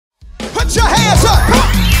hands up. Come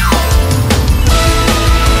on.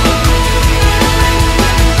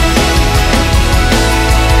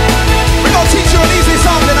 We're going to teach you an easy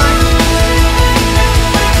song tonight.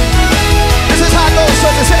 This is how it goes. So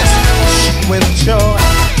it says, with joy,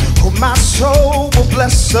 oh, my soul will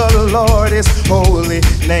bless the Lord. His holy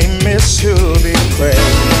name is to be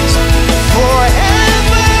praised forevermore.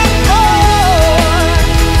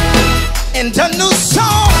 And a new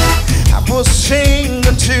song I will sing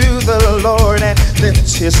unto the Lord, and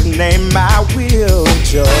lift his name I will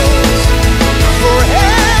rejoice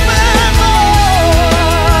forevermore.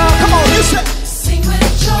 Come on, you say, sing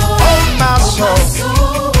with joy. Oh, my soul.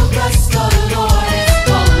 Will bless the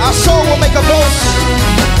Lord. Our soul will make a boast.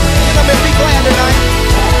 Come and be glad tonight.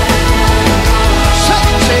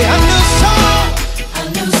 Say a new song. A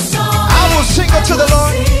new song. I will sing unto the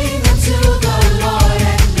Lord. Sing unto the Lord,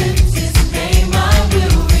 and lift his name I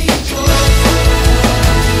will rejoice.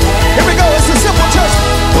 Here we go. It's a simple church.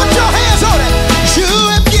 Put your hands on it. You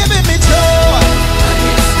have given me joy. A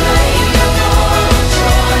display of all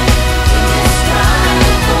joy in this time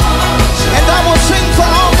of all joy. And I will sing for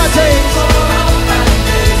all my days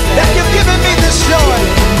that you've given me this joy.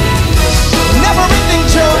 Never-ending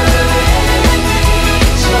joy.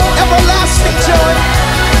 Everlasting joy.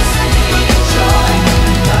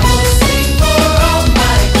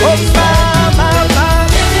 Oh, my.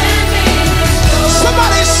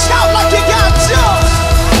 Somebody shout like you got joy.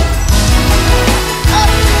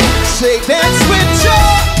 Say, dance with joy.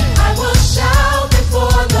 I will shout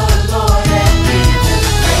before the Lord and give him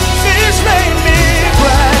praise. He's made me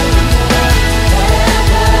glad.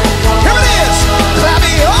 Here it is. Clap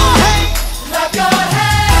your hands. Clap your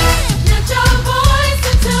hands, lift your voice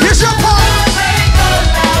until Here's your part. make a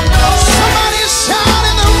loud noise. Somebody shout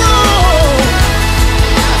in the room.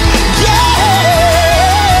 Yeah.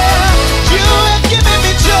 You have given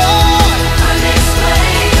me joy. A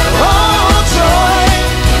display of Oh, joy.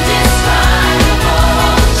 in this time of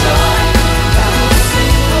all joy. I will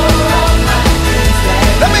sing for all my friends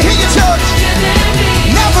that Let me hear you, church. given me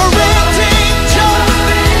Never-ending joy.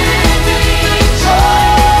 everlasting joy.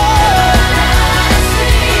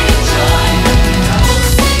 I will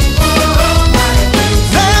sing for all my friends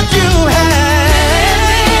That you have.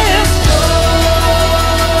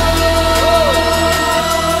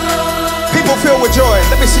 People filled with joy.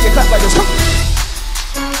 Let me see you clap like this. Come.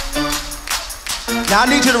 Now I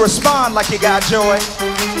need you to respond like you got joy.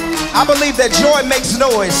 I believe that joy makes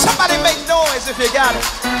noise. Somebody make noise if you got it.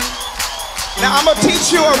 Now I'm gonna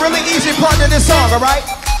teach you a really easy part to this song, all right?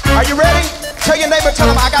 Are you ready? Tell your neighbor, tell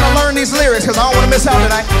him I gotta learn these lyrics because I don't want to miss out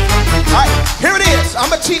tonight. All right, here it is. I'm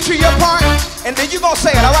gonna teach you your part, and then you're gonna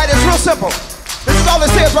say it, all right? It's real simple. This is all it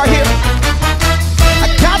says right here. I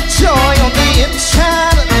got joy on the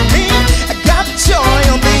inside of me. I got joy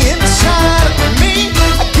on the inside of me.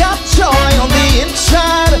 I got joy on the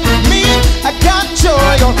inside of me. I got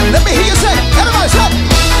joy on. Let me hear you say it. Everybody say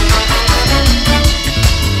it.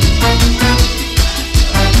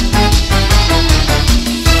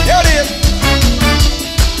 There it is.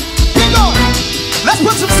 Keep going. Let's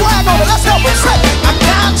put some swag on it. Let's help it. Say, I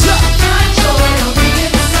got joy. joy on the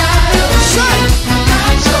inside of me. Say,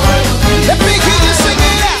 Joy on the let me hear you sing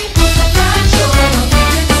it out. joy on the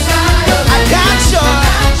inside of I got joy.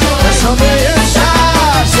 That's on the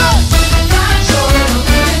inside. Say, joy on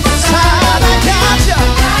the inside. I got joy.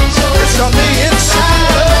 It's on the inside.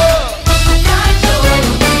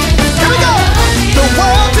 Here we go. The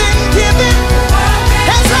world didn't give it.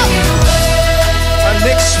 Hands up.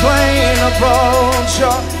 Unexplainable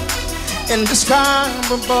joy,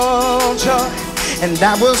 indescribable joy, and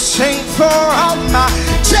I will sing for all my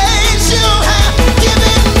days you have.